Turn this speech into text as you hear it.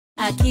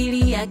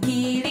Akili,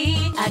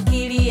 akili,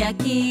 akili,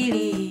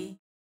 akili.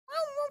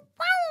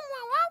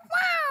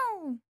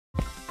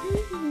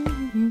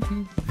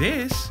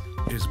 This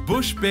is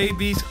Bush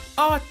Baby's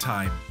art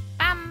time.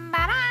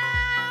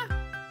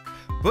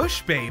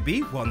 Bush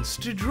Baby wants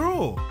to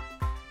draw.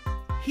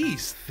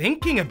 He's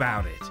thinking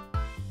about it.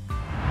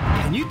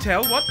 Can you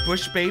tell what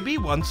Bush Baby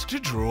wants to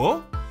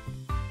draw?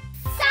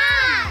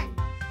 Sun!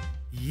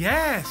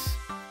 Yes!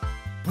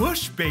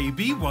 Bush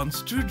Baby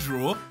wants to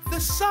draw the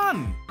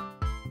sun.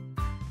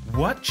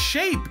 What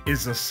shape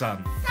is a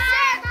sun?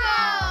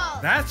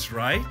 Circle! That's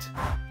right.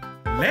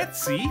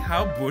 Let's see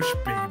how Bush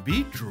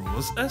Baby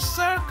draws a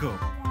circle.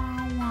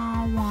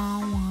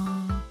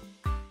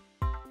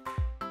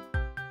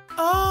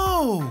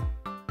 Oh!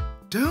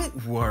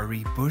 Don't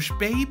worry, Bush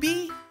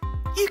Baby.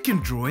 You can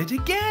draw it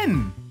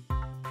again.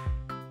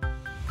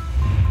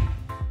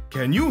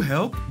 Can you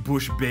help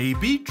Bush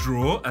Baby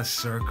draw a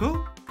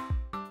circle?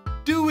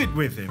 Do it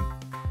with him.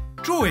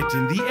 Draw it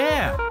in the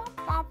air.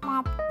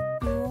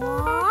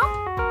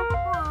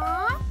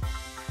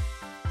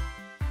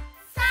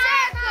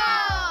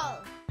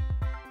 Circle!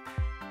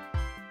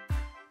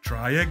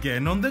 Try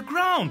again on the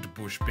ground,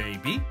 Bush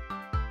Baby.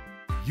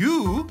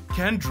 You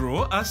can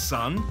draw a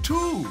sun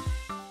too.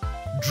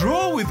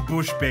 Draw with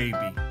Bush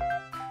Baby.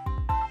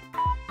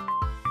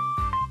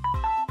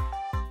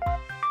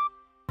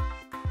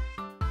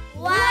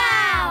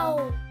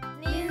 Wow!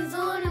 Ni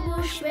nzuri,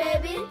 Bush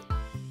Baby.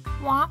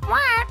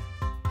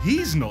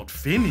 He's not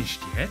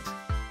finished yet.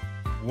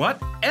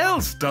 What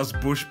else does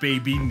Bush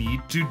Baby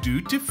need to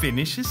do to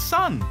finish his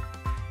sun?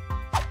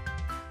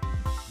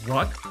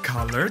 What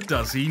color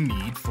does he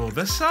need for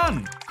the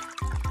sun?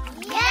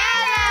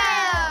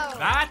 Yellow!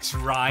 That's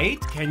right.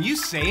 Can you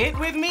say it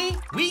with me?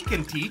 We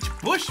can teach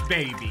Bush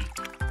Baby.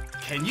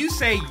 Can you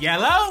say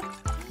yellow?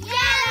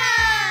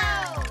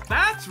 Yellow!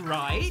 That's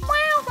right.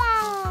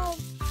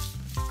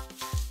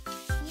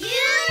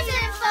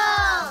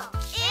 Beautiful!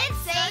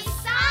 It's a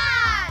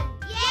sun!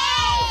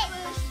 Yay,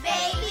 Bush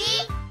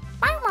Baby!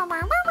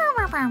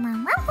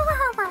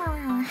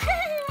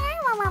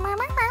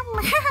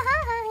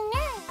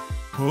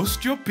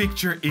 Post your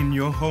picture in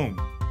your home.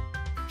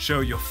 Show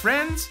your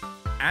friends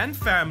and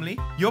family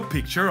your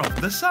picture of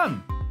the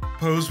sun.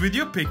 Pose with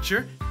your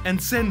picture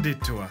and send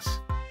it to us.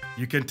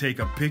 You can take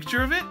a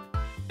picture of it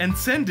and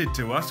send it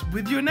to us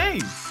with your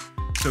name,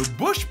 so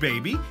Bush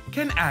Baby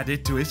can add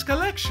it to his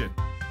collection.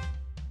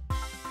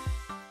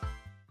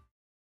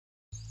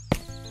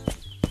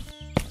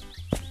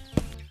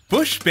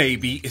 Bush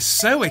Baby is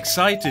so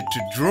excited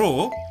to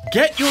draw.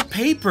 Get your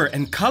paper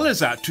and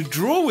colors out to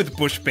draw with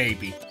Bush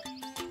Baby.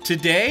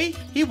 Today,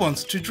 he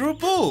wants to draw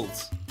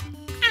balls.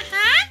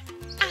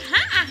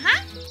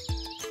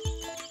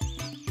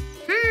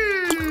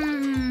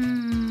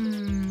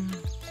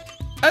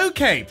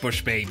 Okay,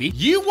 Bush Baby,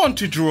 you want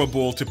to draw a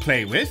ball to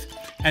play with,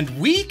 and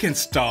we can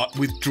start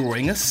with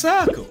drawing a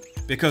circle,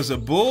 because a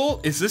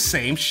ball is the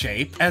same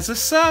shape as a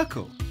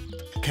circle.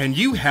 Can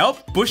you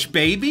help Bush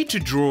Baby to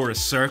draw a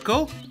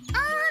circle?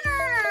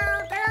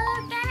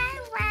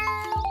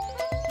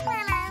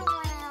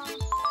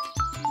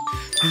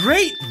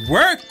 Great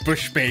work,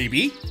 Bush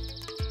Baby!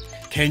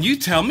 Can you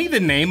tell me the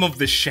name of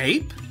the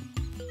shape?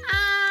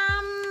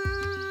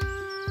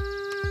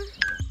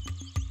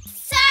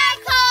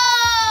 Circle!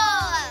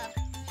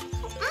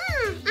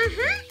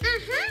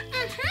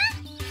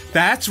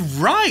 That's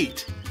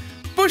right!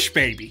 Bush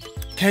Baby,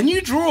 can you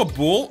draw a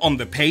ball on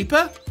the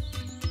paper?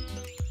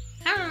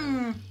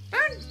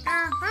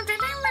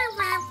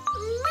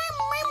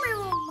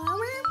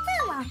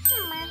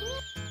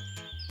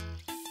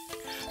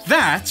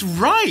 That's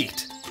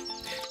right!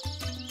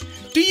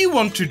 Do you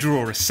want to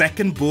draw a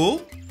second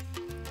ball?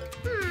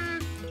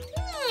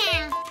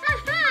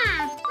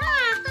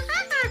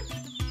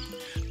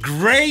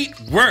 Great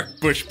work,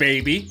 Bush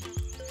Baby!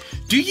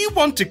 Do you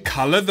want to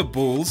color the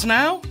balls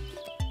now?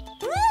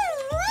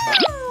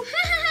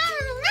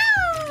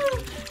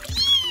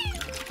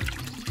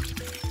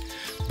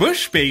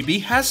 Bush Baby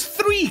has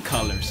 3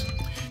 colors.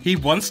 He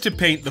wants to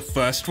paint the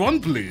first one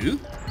blue.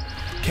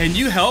 Can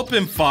you help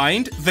him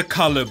find the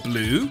color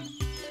blue?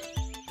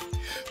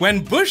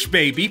 When Bush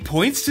Baby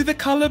points to the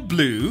color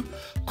blue,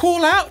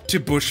 call out to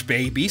Bush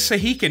Baby so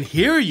he can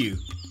hear you.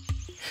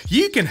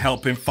 You can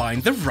help him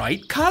find the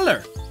right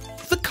color,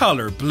 the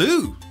color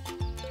blue.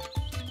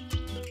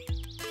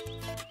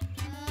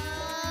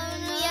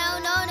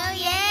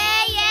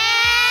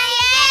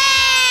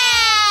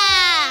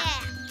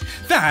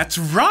 That's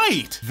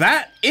right!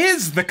 That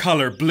is the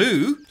color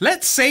blue.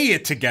 Let's say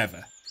it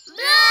together.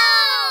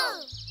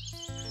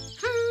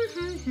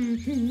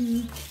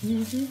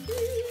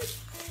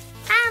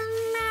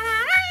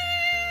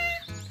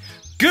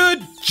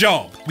 Good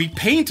job! We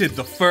painted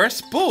the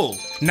first ball.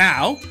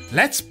 Now,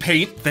 let's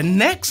paint the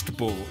next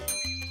ball.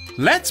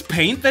 Let's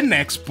paint the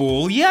next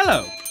ball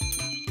yellow.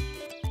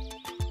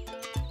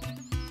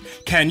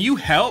 Can you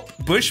help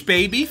Bush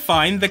Baby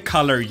find the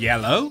color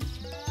yellow?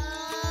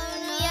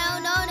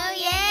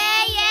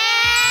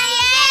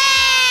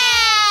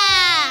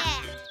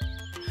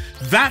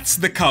 That's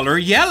the color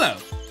yellow.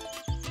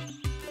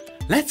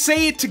 Let's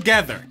say it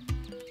together.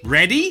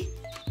 Ready?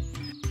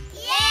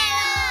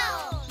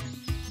 Yellow.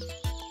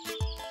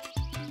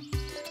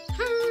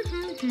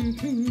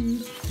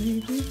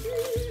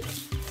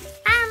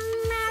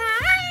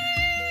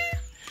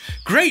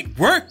 Great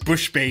work,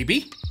 Bush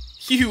Baby.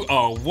 You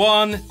are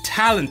one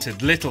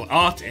talented little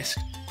artist.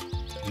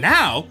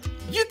 Now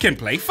you can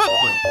play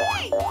football.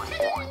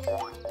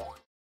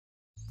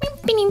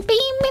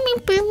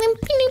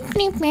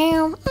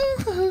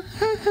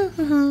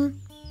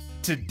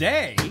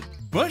 Today,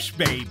 Bush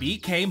Baby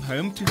came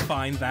home to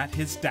find that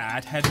his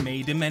dad had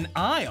made him an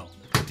aisle.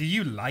 Do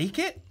you like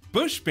it?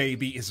 Bush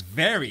Baby is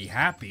very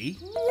happy.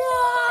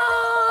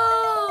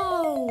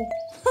 Wow!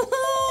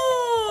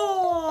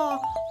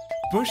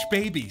 Bush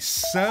Baby's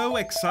so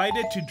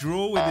excited to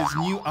draw with his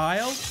new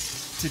aisle.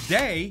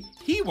 Today,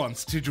 he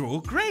wants to draw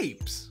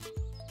grapes.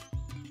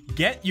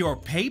 Get your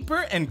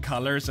paper and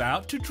colors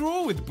out to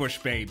draw with Bush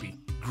Baby.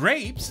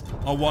 Grapes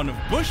are one of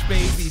Bush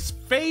Baby's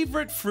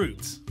favorite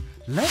fruits.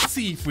 Let's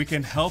see if we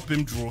can help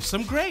him draw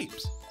some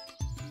grapes.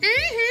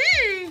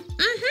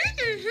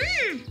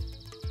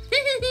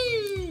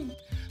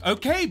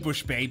 Okay,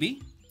 Bush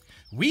Baby.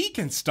 We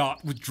can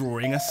start with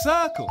drawing a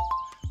circle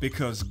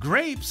because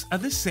grapes are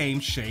the same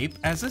shape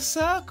as a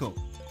circle.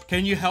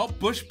 Can you help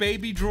Bush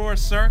Baby draw a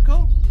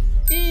circle?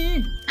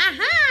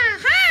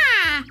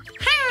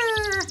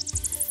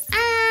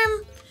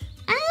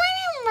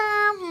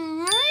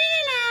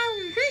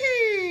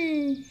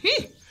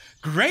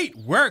 Great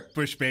work,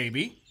 Bush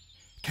Baby.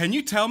 Can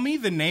you tell me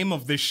the name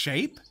of this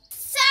shape?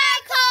 Circle.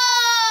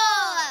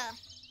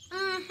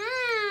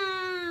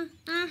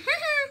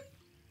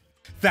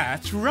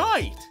 That's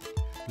right.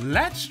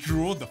 Let's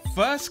draw the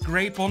first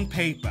grape on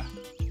paper.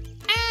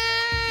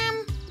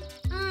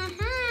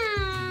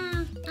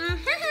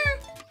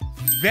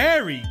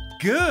 Very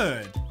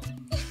good.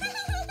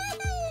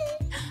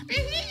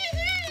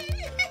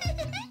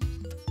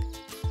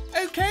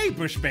 Okay,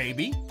 Bush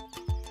Baby.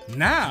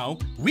 Now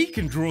we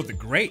can draw the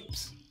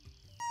grapes.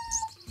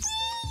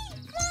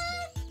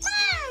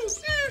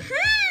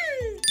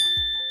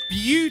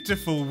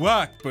 Beautiful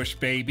work, Bush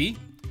Baby.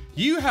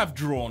 You have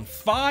drawn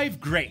 5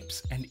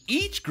 grapes, and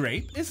each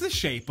grape is the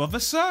shape of a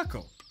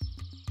circle.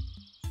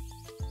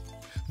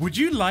 Would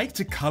you like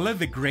to color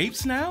the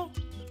grapes now?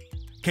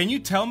 Can you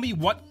tell me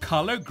what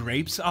color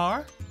grapes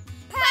are?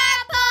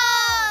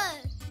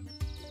 Purple.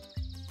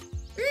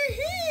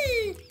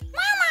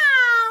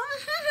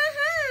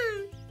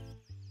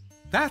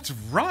 That's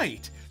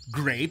right.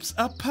 Grapes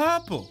are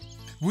purple.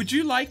 Would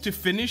you like to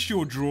finish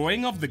your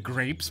drawing of the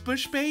grapes,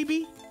 Bush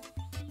Baby?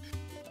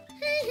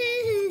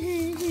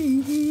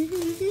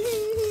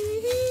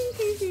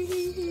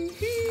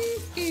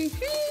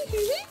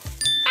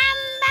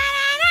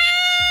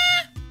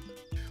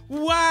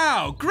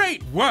 Wow,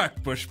 great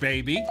work, Bush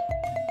Baby.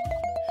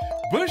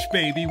 Bush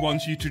Baby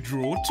wants you to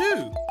draw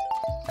too.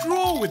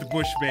 Draw with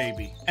Bush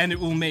Baby, and it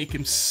will make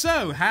him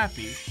so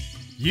happy.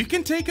 You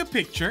can take a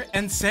picture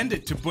and send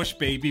it to Bush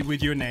Baby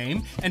with your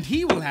name, and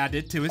he will add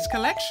it to his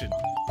collection.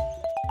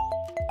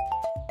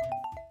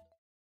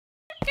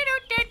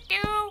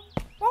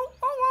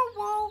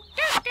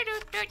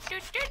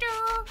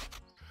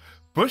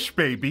 Bush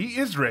Baby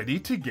is ready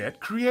to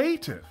get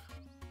creative.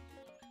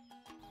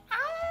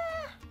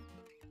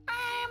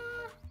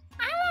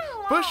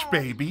 Bush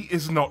Baby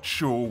is not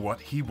sure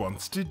what he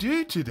wants to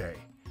do today.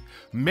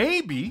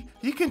 Maybe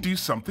you can do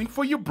something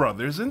for your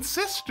brothers and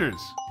sisters.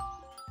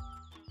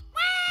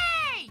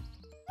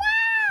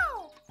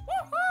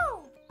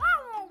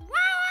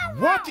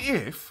 What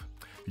if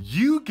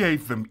you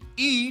gave them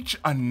each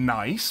a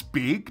nice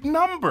big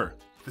number,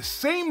 the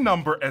same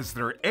number as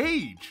their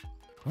age?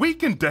 We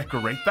can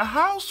decorate the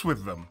house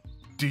with them.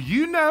 Do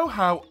you know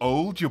how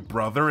old your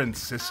brother and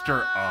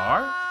sister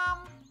are?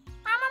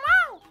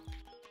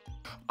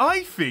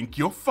 I think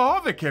your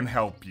father can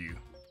help you.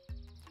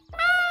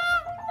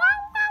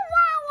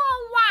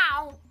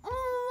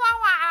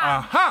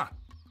 Aha!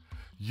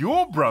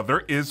 Your brother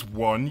is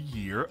 1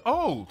 year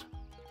old.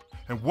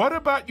 And what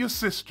about your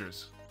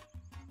sisters?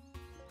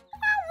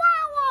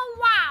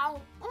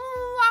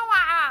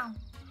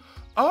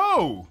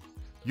 Oh,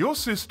 your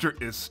sister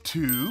is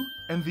 2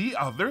 and the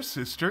other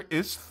sister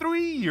is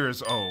 3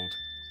 years old.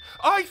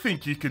 I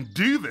think you can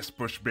do this,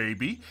 Bush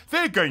Baby.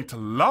 They're going to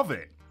love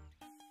it.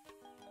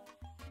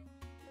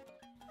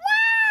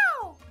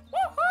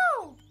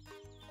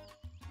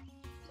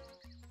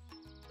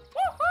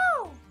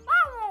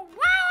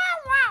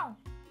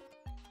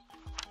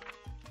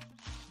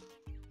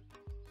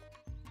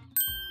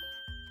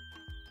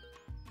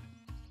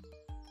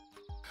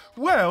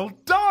 Well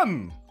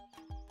done!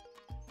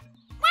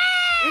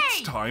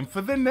 It's time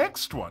for the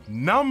next one,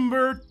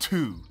 number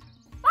 2.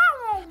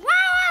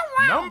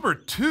 Number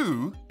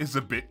 2 is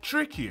a bit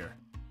trickier.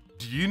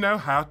 Do you know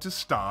how to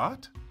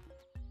start?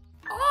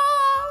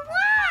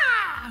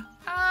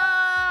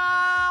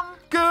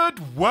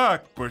 Good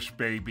work, Bush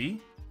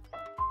Baby.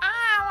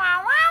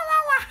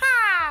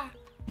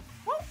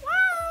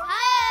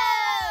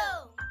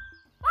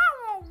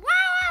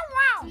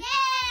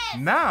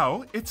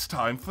 Now it's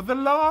time for the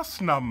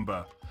last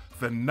number,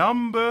 the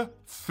number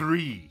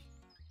 3.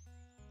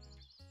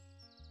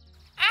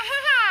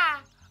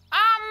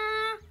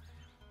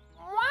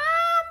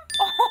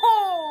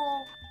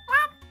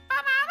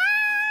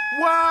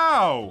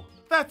 Wow!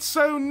 That's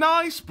so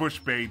nice, Bush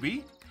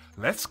Baby.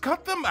 Let's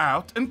cut them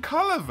out and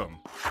color them.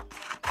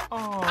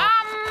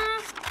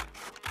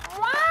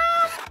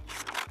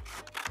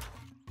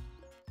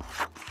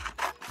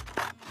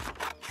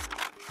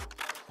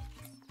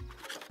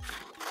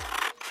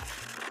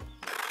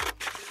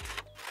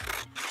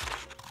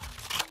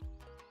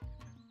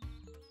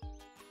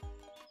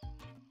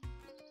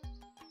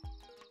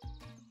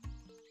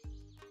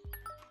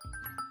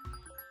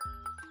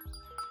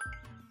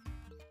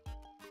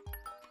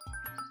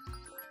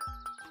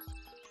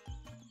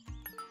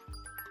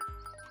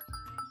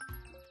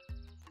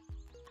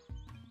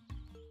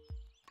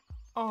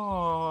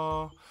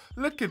 Oh,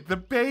 look at the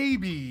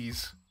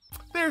babies.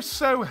 They're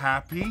so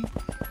happy.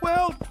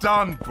 Well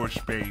done, Bush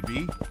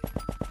Baby.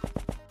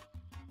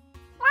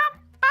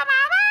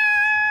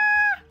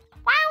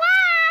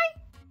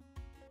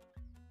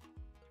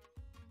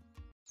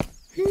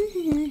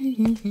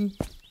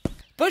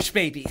 Bush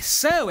Baby is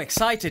so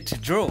excited to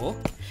draw.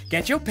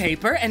 Get your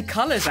paper and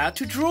colors out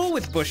to draw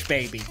with Bush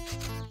Baby.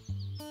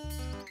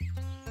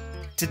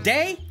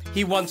 Today,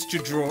 he wants to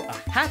draw a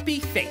happy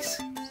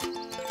face.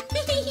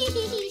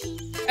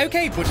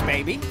 Okay, Bush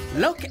Baby,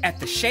 look at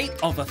the shape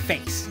of a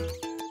face.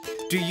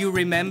 Do you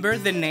remember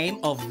the name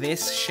of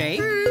this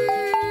shape?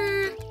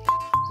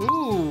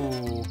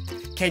 Ooh,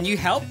 can you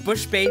help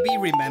Bush Baby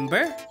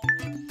remember?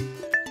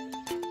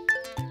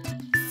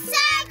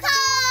 Circle!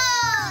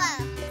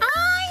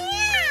 Oh,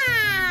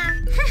 yeah!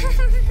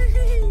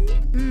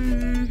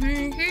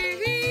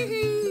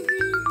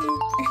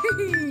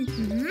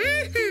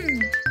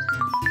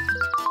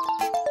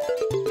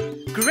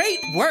 Great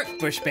work,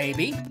 Bush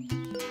Baby.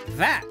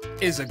 That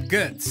is a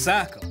good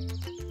circle.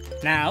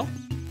 Now,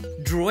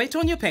 draw it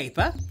on your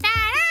paper.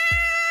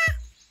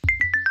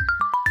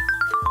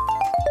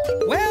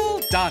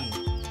 Well done.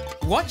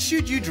 What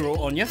should you draw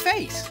on your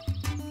face?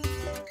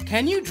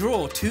 Can you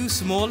draw 2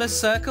 smaller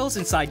circles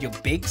inside your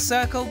big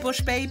circle, Bush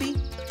Baby?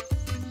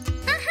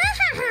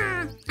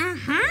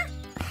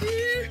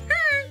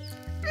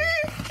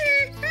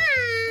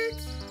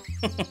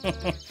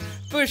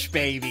 Bush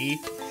Baby,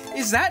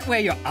 is that where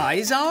your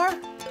eyes are?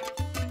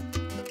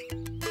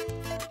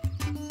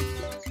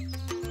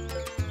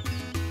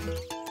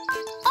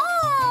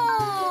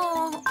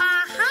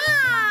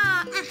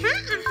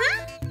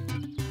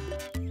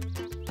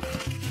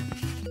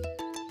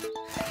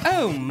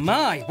 Oh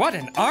my, what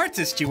an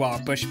artist you are,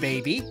 Bush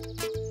Baby.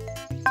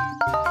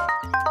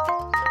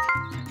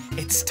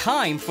 It's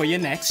time for your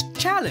next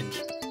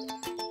challenge.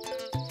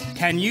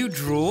 Can you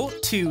draw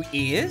 2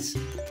 ears?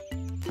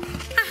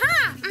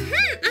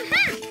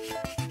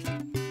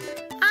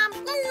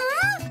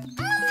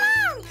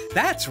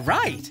 That's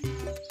right.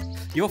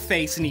 Your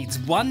face needs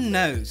 1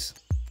 nose.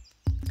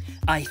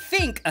 I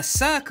think a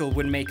circle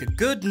would make a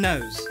good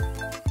nose.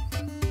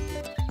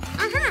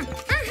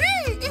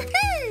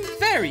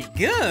 Very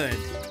good.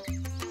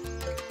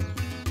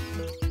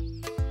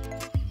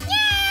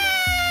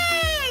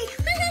 Yay!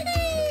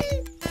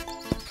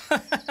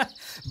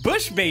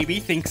 Bush Baby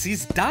thinks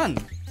he's done.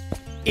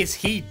 Is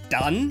he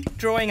done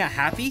drawing a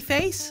happy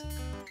face?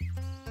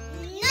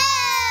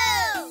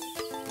 No!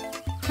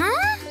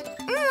 Huh?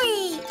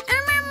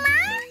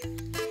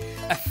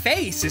 A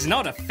face is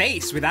not a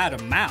face without a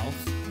mouth.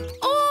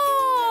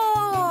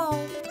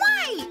 Oh!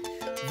 Why?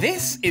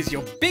 This is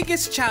your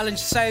biggest challenge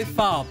so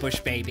far, Bush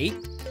Baby.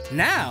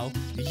 Now,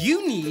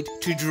 you need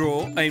to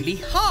draw only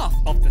half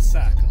of the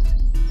circle.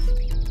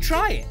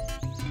 Try it.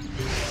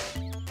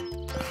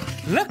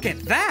 Look at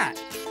that!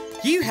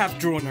 You have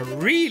drawn a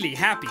really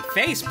happy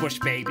face, Bush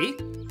Baby.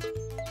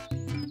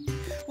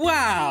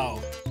 Wow!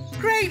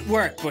 Great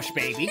work, Bush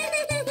Baby. Yay!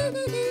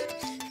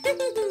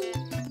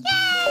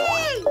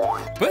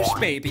 Bush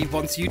Baby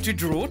wants you to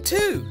draw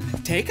too.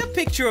 Take a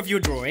picture of your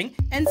drawing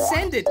and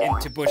send it in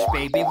to Bush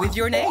Baby with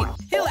your name.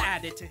 He'll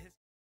add it to his...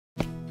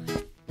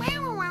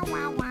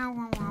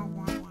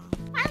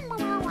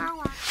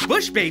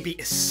 Bush Baby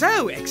is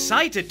so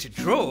excited to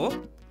draw.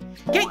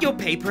 Get your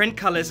paper and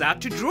colors out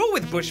to draw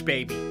with Bush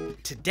Baby.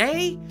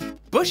 Today,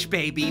 Bush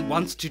Baby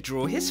wants to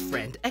draw his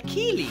friend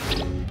Akili.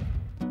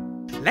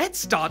 Let's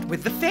start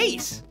with the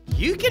face.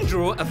 You can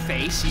draw a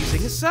face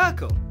using a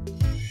circle.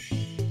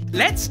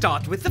 Let's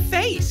start with the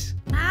face.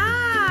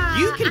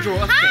 You can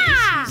draw a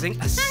face using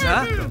a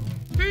circle.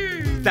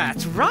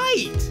 That's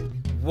right.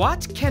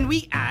 What can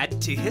we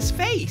add to his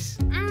face?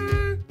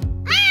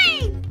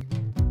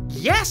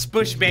 Yes,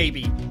 Bush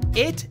Baby.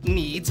 It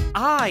needs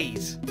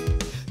eyes.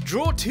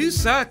 Draw 2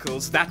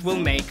 circles that will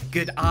make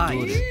good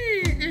eyes.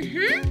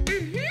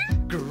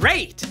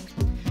 Great!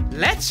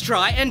 Let's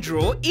try and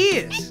draw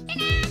ears.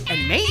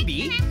 And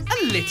maybe a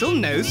little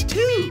nose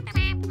too.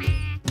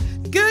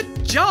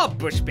 Good job,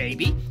 Bush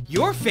Baby.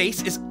 Your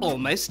face is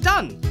almost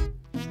done.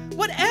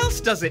 What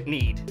else does it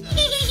need?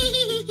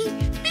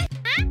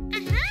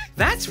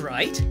 That's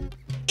right.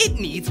 It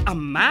needs a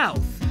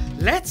mouth.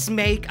 Let's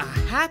make a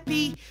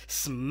happy,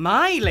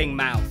 smiling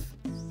mouth.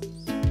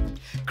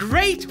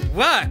 Great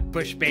work,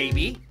 Bush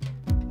Baby.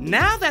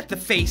 Now that the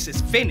face is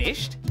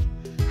finished,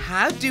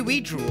 how do we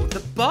draw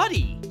the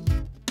body?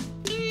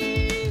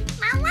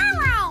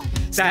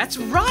 That's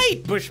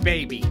right, Bush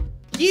Baby.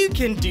 You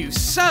can do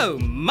so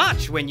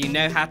much when you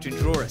know how to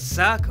draw a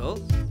circle.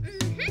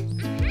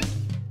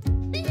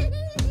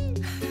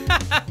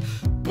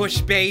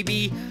 Bush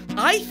Baby,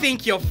 I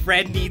think your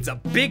friend needs a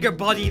bigger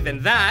body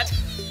than that.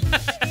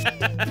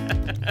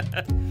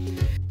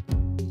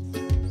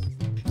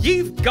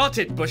 You've got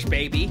it, Bush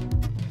Baby.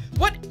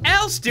 What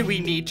else do we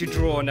need to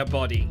draw on a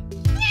body?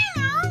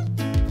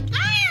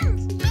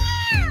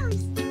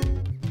 Arms!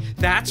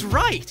 That's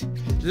right.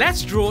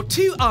 Let's draw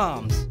 2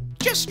 arms.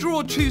 Just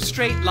draw 2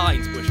 straight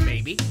lines, Bush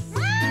Baby.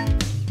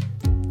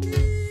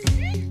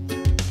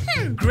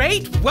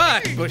 Great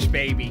work, Bush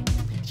Baby.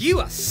 You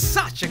are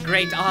such a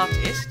great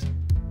artist.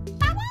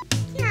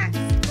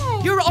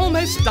 You're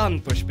almost done,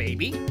 Bush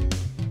Baby.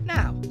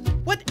 Now,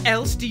 what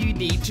else do you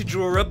need to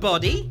draw a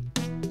body?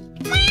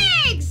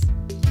 Legs!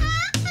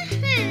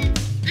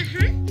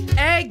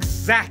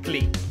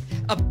 Exactly.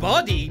 A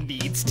body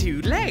needs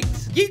 2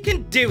 legs. You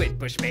can do it,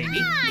 Bush Baby.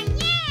 Oh,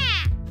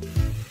 yeah!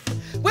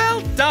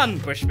 Well done,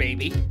 Bush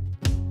Baby.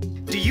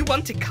 Do you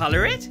want to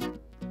color it?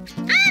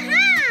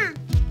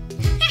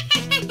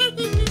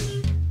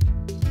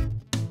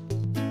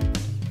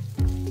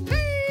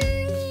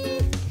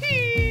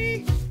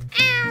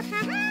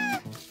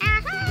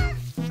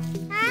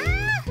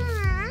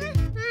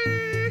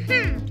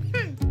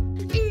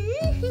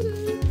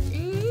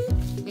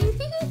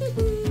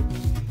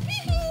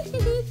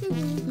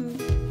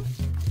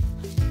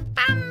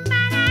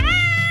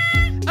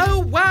 Oh,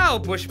 wow,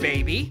 Bush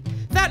Baby.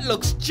 That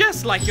looks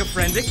just like your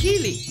friend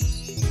Akili.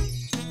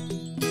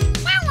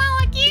 Wow,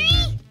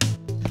 Akili!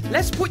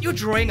 Let's put your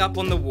drawing up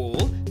on the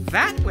wall.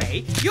 That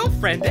way, your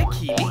friend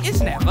Akili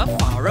is never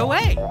far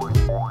away.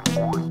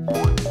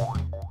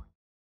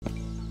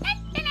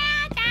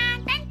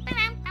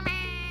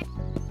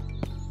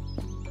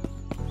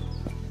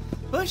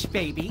 Bush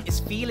Baby is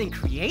feeling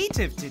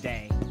creative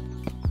today.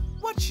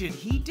 What should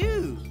he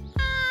do?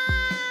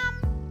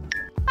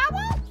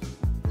 Bubble?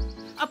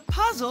 A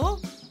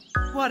puzzle?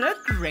 What a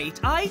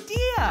great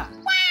idea!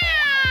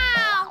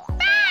 Wow!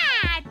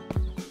 Bad!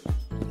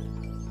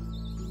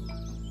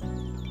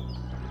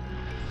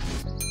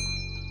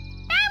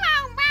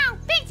 Wow!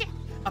 Picture!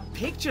 A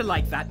picture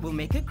like that will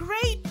make a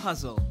great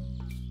puzzle.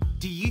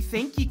 Do you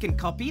think you can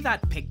copy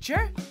that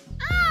picture?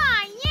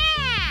 Oh,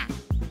 yeah!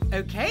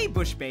 Okay,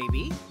 Bush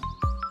Baby.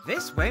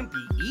 This won't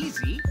be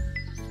easy.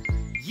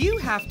 You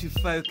have to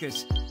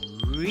focus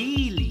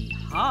really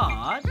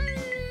hard.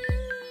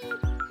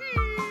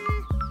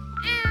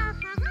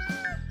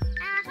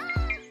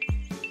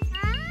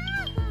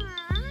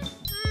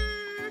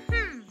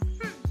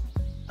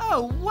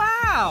 Oh,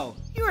 wow!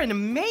 You're an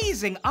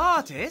amazing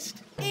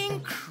artist.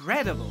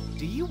 Incredible.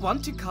 Do you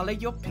want to color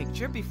your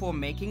picture before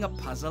making a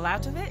puzzle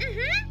out of it?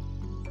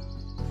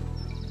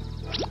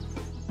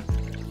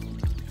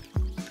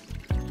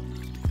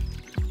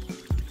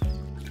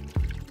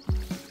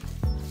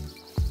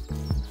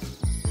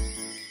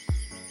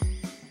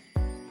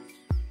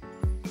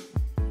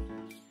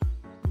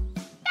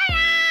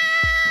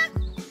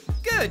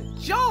 Good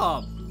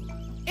job!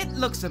 It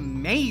looks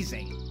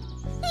amazing.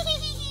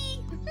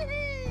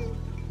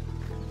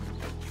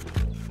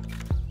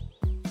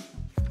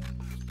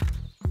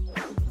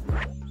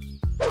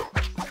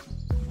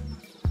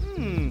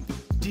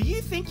 Do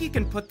you think you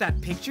can put that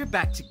picture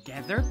back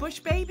together, Bush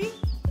Baby?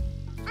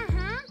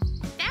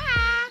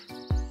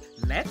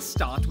 Let's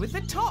start with the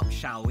top,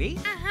 shall we?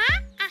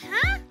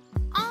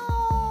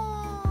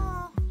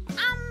 Oh,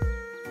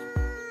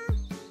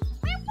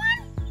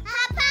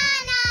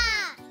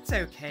 Hapana! It's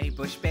okay,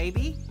 Bush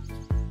Baby.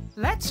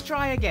 Let's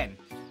try again.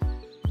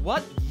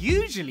 What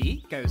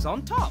usually goes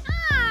on top?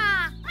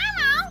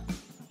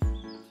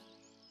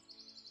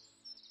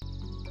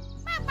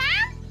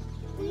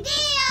 Dio!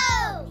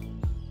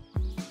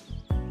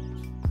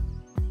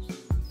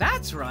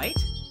 That's right.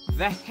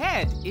 The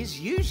head is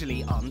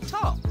usually on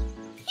top.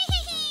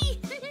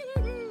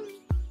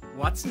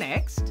 What's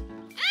next?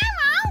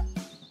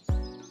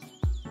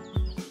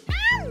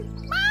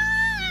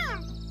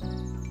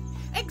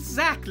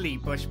 Exactly,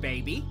 Bush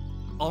Baby.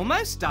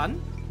 Almost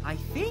done. I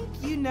think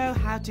you know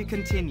how to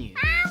continue.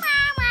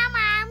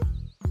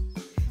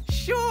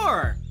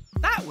 Sure,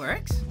 that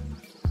works.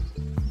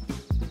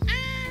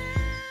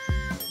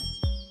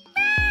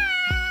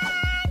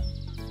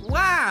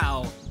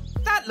 Wow,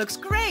 that looks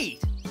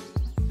great.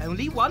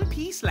 Only one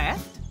piece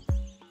left.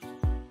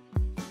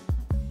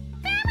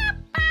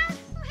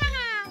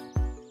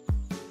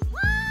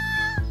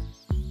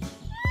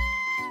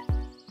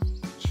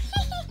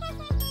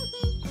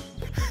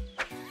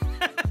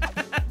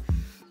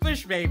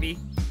 Bush Baby,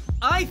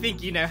 I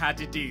think you know how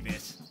to do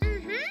this.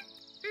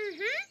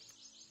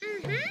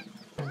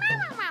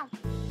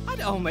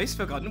 I'd almost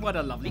forgotten what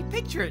a lovely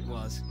picture it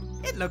was.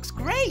 It looks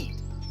great.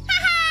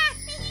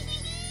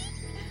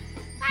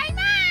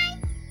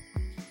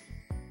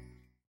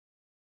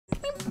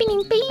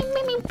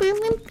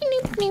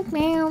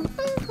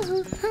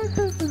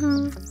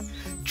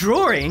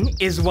 Drawing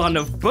is one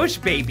of Bush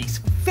Baby's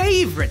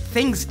favorite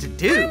things to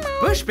do.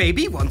 Bush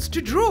Baby wants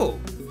to draw.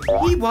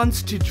 He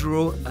wants to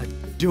draw a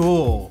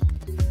door.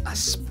 A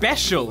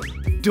special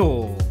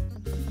door.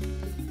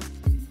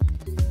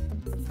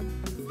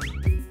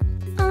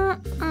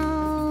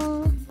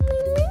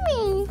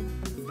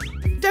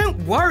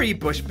 Don't worry,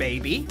 Bush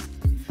Baby.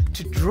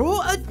 To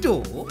draw a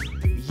door,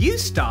 you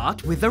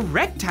start with a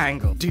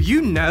rectangle. Do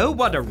you know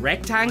what a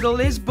rectangle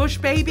is, Bush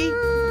Baby?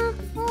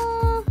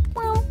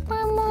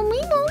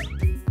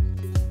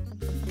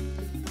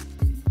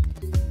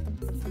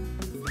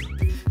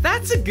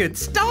 That's a good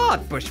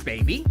start, Bush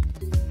Baby.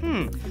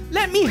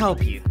 Let me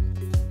help you.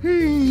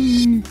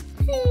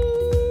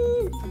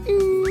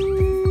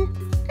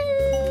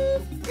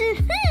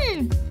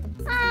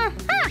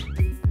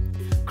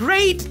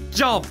 Great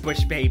job,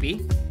 Bush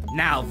Baby.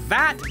 Now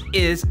that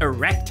is a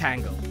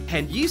rectangle.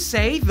 Can you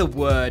say the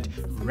word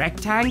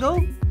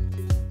rectangle?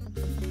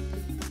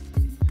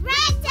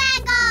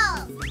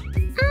 Rectangle!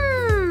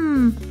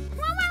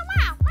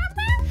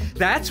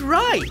 That's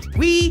right.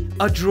 We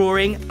are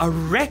drawing a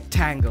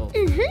rectangle.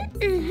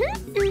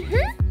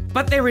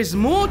 But there is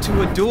more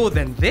to a door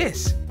than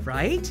this,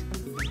 right?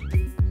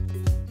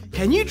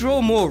 Can you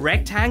draw more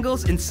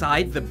rectangles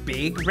inside the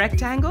big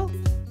rectangle?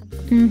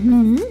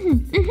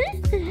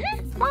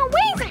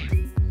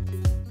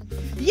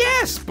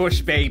 Yes,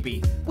 Bush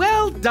Baby.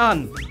 Well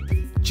done.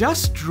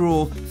 Just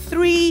draw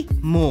 3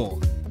 more.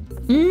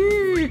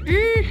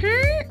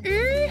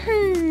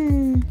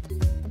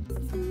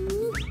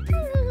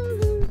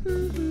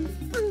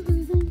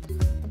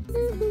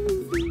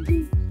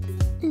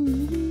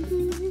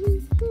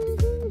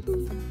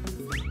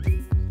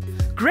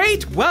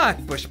 Great work,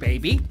 Bush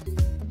Baby.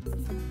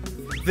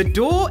 The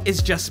door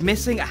is just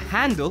missing a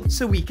handle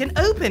so we can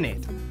open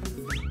it.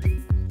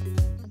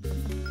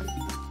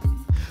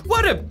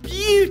 What a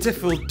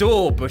beautiful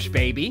door, Bush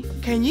Baby.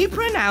 Can you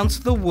pronounce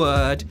the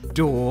word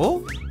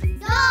door?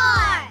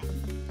 Door!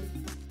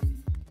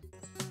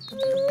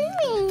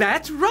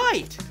 That's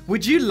right.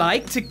 Would you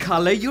like to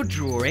color your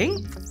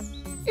drawing?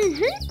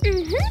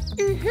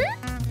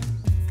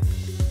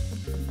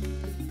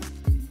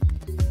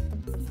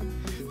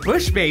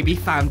 Bush Baby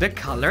found a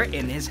color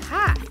in his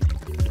hat.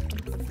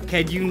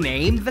 Can you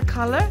name the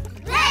color?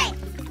 Red!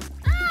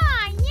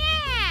 Oh,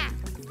 yeah!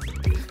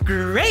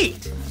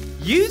 Great!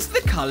 Use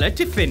the color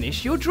to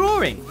finish your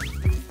drawing.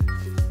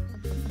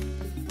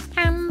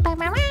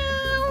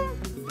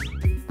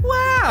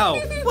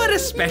 Wow! What a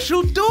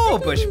special door,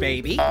 Bush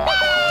Baby.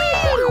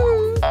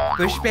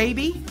 Bush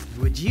Baby,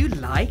 would you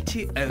like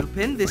to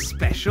open this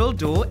special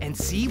door and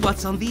see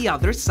what's on the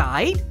other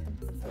side?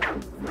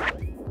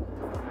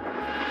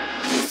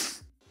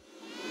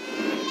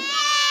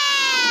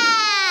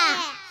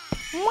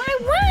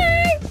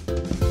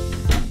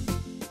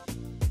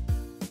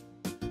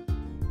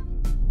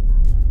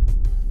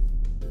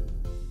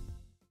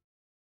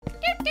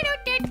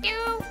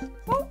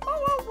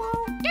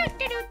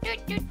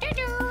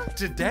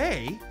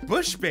 Today,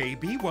 Bush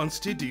Baby wants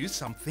to do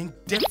something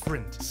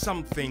different,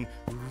 something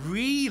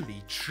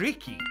really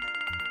tricky.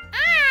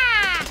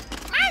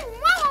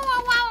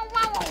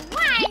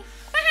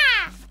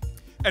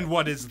 And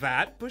what is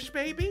that, Bush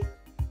Baby?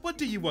 What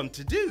do you want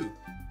to do?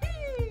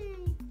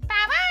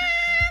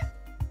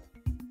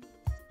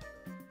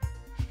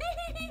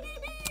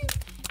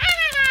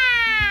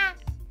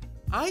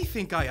 I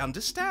think I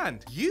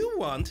understand. You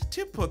want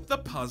to put the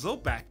puzzle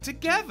back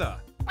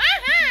together.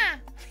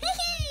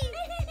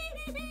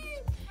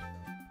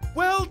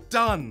 Well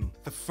done!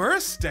 The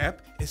first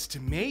step is to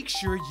make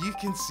sure you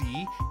can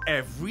see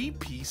every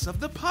piece of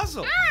the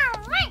puzzle.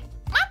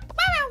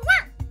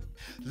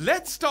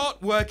 Let's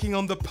start working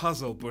on the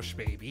puzzle, Bush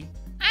Baby.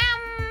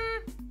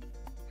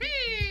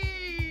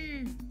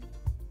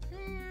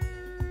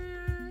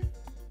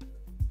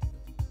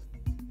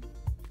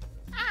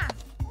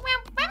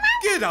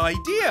 Good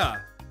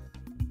idea!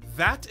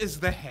 That is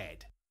the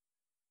head.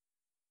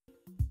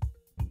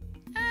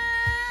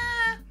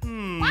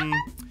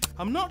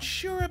 I'm not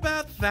sure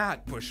about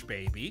that, Bush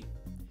Baby.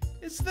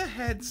 Is the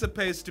head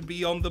supposed to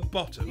be on the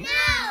bottom?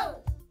 No!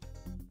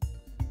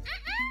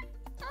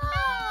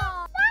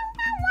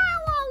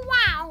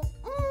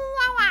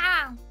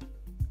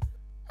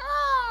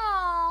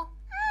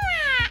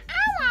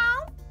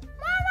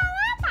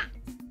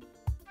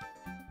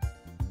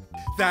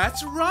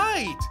 That's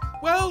right!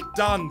 Well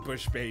done,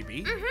 Bush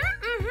Baby.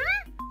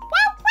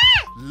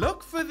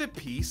 Look for the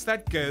piece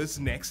that goes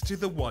next to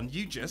the one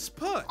you just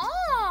put.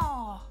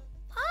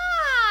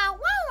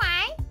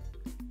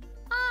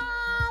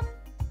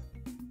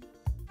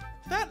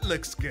 That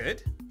looks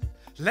good.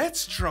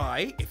 Let's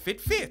try if it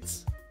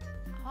fits.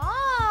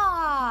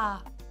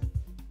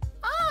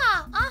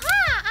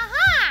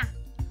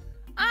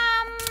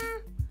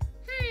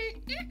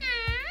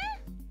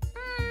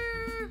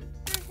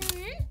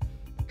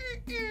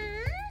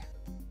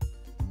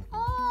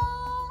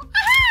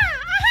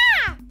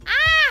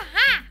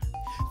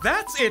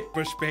 That's it,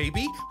 Bush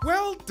Baby.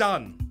 Well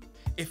done.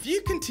 If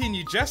you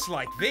continue just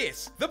like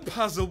this, the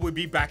puzzle will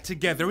be back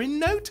together in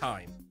no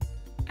time.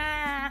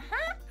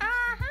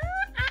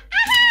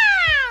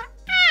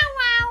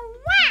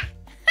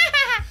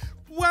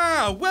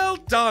 Wow, well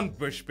done,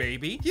 Bush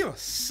Baby. You're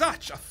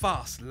such a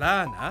fast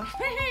learner.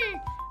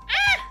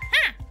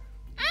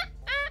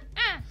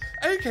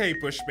 Okay,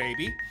 Bush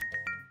Baby.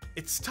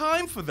 It's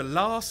time for the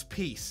last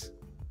piece.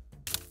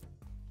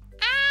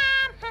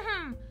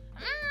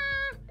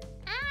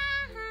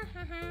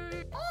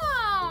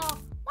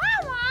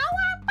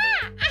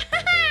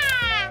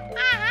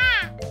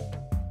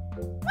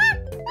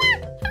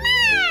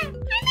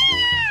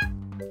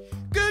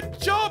 Good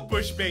job,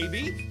 Bush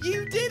Baby.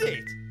 You did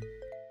it.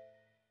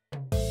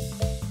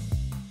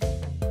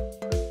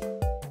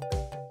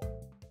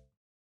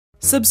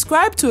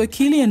 Subscribe to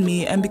Akili and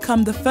Me and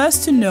become the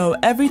first to know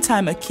every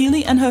time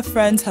Akili and her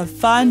friends have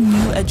fun,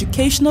 new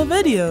educational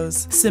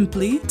videos.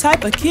 Simply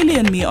type Akili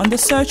and Me on the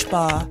search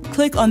bar.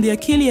 Click on the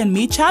Akili and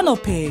Me channel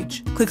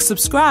page. Click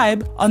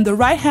subscribe on the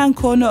right-hand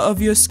corner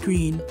of your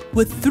screen.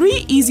 With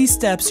 3 easy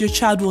steps, your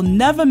child will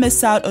never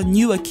miss out on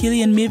new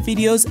Akili and Me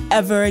videos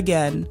ever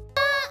again.